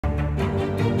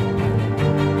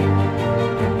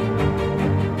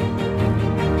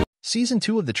Season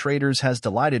 2 of The Traitors has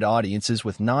delighted audiences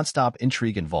with non-stop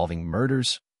intrigue involving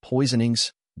murders,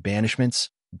 poisonings, banishments,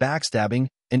 backstabbing,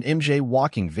 and MJ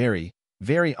walking very,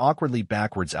 very awkwardly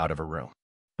backwards out of a room.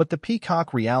 But the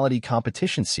Peacock reality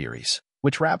competition series,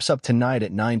 which wraps up tonight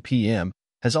at 9 p.m.,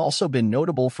 has also been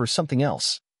notable for something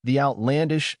else: the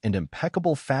outlandish and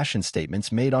impeccable fashion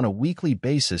statements made on a weekly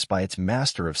basis by its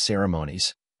master of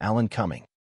ceremonies, Alan Cumming.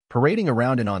 Parading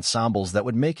around in ensembles that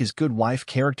would make his good wife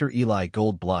character Eli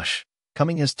Gold blush,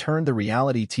 Cumming has turned the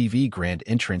reality TV grand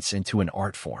entrance into an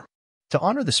art form. To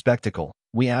honor the spectacle,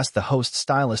 we asked the host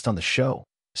stylist on the show,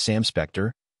 Sam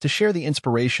Spector, to share the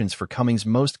inspirations for Cumming's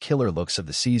most killer looks of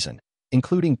the season,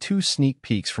 including 2 sneak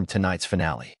peeks from tonight's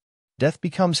finale. Death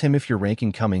becomes him if you're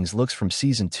ranking Cumming's looks from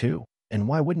Season 2, and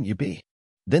why wouldn't you be?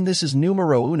 Then this is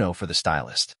numero uno for the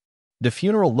stylist. The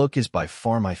funeral look is by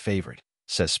far my favorite,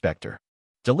 says Spector.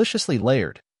 Deliciously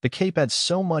layered, the cape adds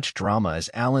so much drama as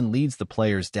Alan leads the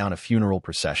players down a funeral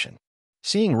procession.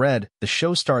 Seeing red, the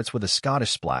show starts with a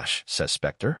Scottish splash, says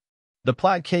Spector. The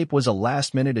plaid cape was a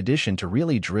last-minute addition to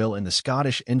really drill in the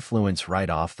Scottish influence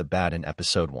right off the bat in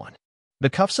Episode 1.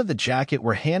 The cuffs of the jacket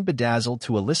were hand-bedazzled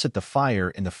to elicit the fire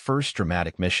in the first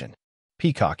dramatic mission.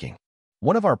 Peacocking.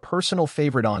 One of our personal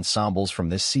favorite ensembles from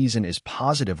this season is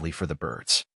Positively for the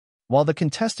Birds. While the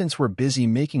contestants were busy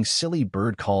making silly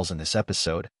bird calls in this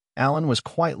episode, Alan was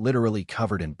quite literally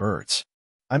covered in birds.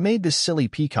 I made this silly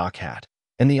peacock hat,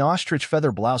 and the ostrich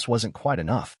feather blouse wasn't quite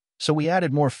enough, so we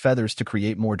added more feathers to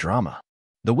create more drama.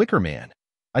 The Wicker Man.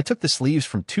 I took the sleeves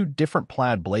from 2 different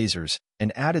plaid blazers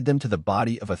and added them to the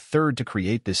body of a third to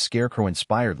create this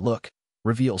scarecrow-inspired look,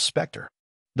 reveals Spector.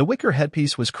 The wicker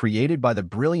headpiece was created by the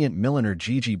brilliant milliner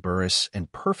Gigi Burris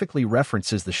and perfectly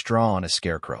references the straw on a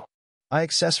scarecrow. I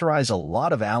accessorize a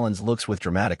lot of Alan's looks with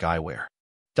dramatic eyewear.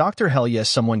 Dr. Hell yes,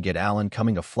 someone get Alan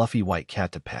Cumming a fluffy white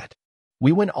cat to pet.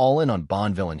 We went all in on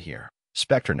Bond villain here,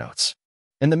 Spector notes.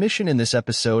 And the mission in this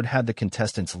episode had the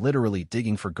contestants literally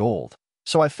digging for gold,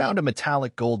 so I found a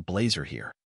metallic gold blazer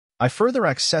here. I further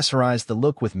accessorized the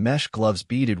look with mesh gloves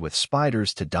beaded with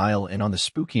spiders to dial in on the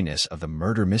spookiness of the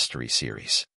murder mystery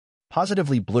series.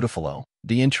 Positively beautiful,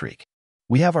 the intrigue.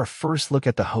 We have our first look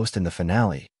at the host in the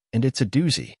finale, and it's a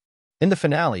doozy. In the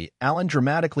finale, Alan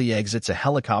dramatically exits a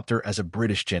helicopter as a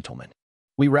British gentleman.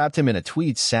 We wrapped him in a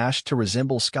tweed sash to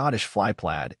resemble Scottish fly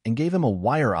plaid and gave him a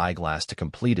wire eyeglass to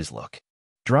complete his look.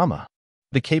 Drama.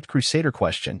 The Caped Crusader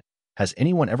question: has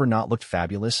anyone ever not looked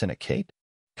fabulous in a cape?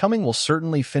 Cumming will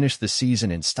certainly finish the season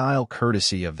in style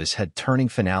courtesy of this head-turning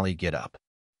finale get-up.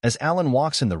 As Alan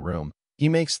walks in the room, he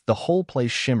makes the whole place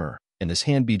shimmer in this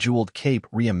hand-bejeweled cape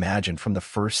reimagined from the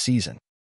first season.